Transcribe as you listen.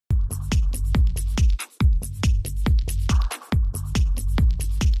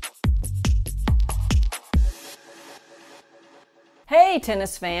Hey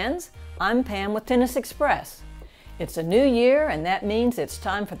tennis fans, I'm Pam with Tennis Express. It's a new year and that means it's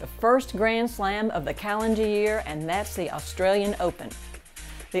time for the first Grand Slam of the calendar year, and that's the Australian Open.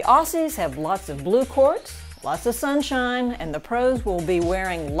 The Aussies have lots of blue courts, lots of sunshine, and the pros will be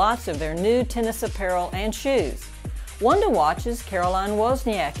wearing lots of their new tennis apparel and shoes. One to watch is Caroline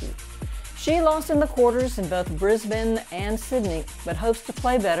Wozniacki. She lost in the quarters in both Brisbane and Sydney, but hopes to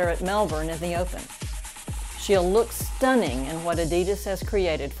play better at Melbourne in the Open. She'll look stunning in what Adidas has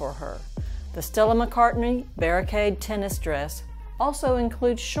created for her. The Stella McCartney Barricade tennis dress also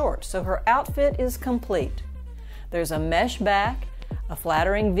includes shorts, so her outfit is complete. There's a mesh back, a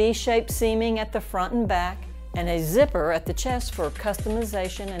flattering V-shaped seaming at the front and back, and a zipper at the chest for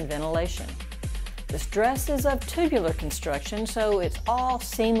customization and ventilation. This dress is of tubular construction, so it's all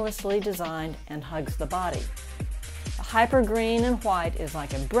seamlessly designed and hugs the body. The hyper green and white is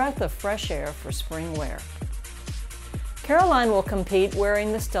like a breath of fresh air for spring wear. Caroline will compete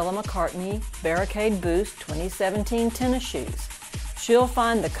wearing the Stella McCartney Barricade Boost 2017 tennis shoes. She'll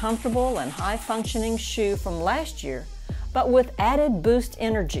find the comfortable and high-functioning shoe from last year, but with added boost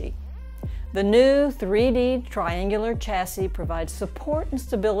energy. The new 3D triangular chassis provides support and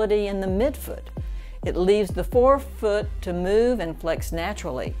stability in the midfoot. It leaves the forefoot to move and flex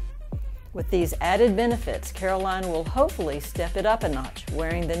naturally. With these added benefits, Caroline will hopefully step it up a notch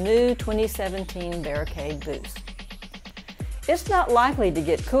wearing the new 2017 Barricade Boost. It's not likely to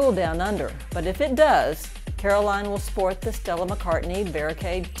get cool down under, but if it does, Caroline will sport the Stella McCartney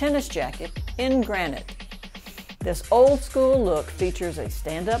Barricade tennis jacket in granite. This old-school look features a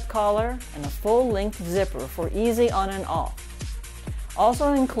stand-up collar and a full-length zipper for easy on and off.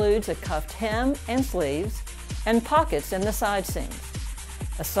 Also includes a cuffed hem and sleeves and pockets in the side seams.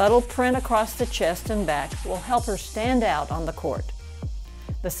 A subtle print across the chest and back will help her stand out on the court.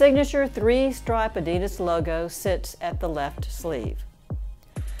 The signature 3-stripe Adidas logo sits at the left sleeve.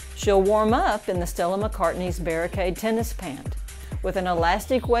 She'll warm up in the Stella McCartney's Barricade tennis pant. With an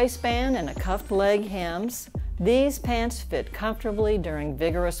elastic waistband and a cuffed leg hems, these pants fit comfortably during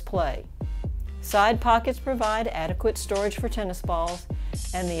vigorous play. Side pockets provide adequate storage for tennis balls,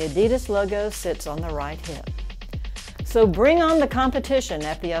 and the Adidas logo sits on the right hip. So bring on the competition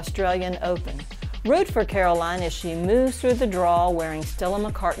at the Australian Open. Root for Caroline as she moves through the draw wearing Stella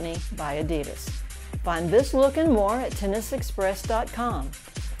McCartney by Adidas. Find this look and more at tennisexpress.com.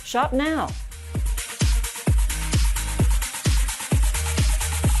 Shop now!